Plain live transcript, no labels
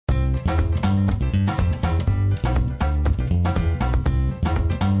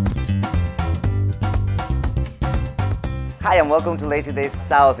Hi and welcome to Lazy Days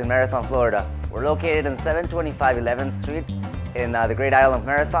South in Marathon, Florida. We're located in 725 11th Street in the Great Island of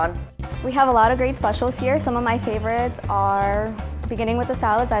Marathon. We have a lot of great specials here. Some of my favorites are, beginning with the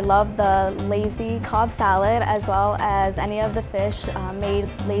salads, I love the Lazy Cobb salad as well as any of the fish made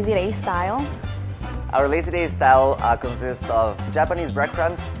Lazy Days style. Our Lazy Days style consists of Japanese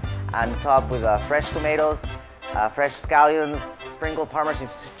breadcrumbs and topped with fresh tomatoes, fresh scallions, sprinkled Parmesan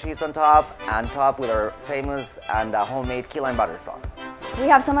cheese on top, and topped with our famous and homemade key lime butter sauce. We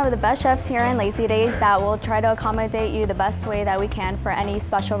have some of the best chefs here in Lazy Days that will try to accommodate you the best way that we can for any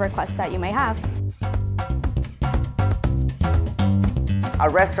special requests that you may have. Our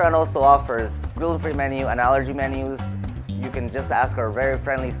restaurant also offers gluten-free menu and allergy menus. You can just ask our very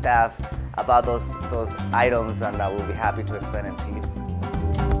friendly staff about those items and we'll be happy to explain them to you.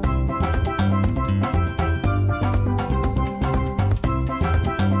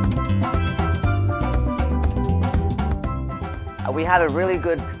 We have a really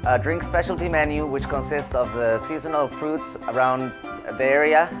good drink specialty menu which consists of the seasonal fruits around the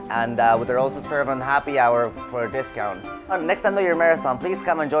area, and they're also served on happy hour for a discount. Next time that you're marathon, please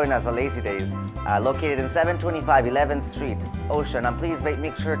come and join us at Lazy Days, located in 725 11th Street, Ocean, and please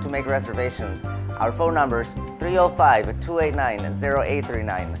make sure to make reservations. Our phone number is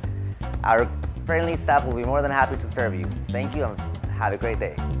 305-289-0839. Our friendly staff will be more than happy to serve you. Thank you and have a great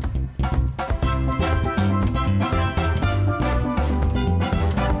day.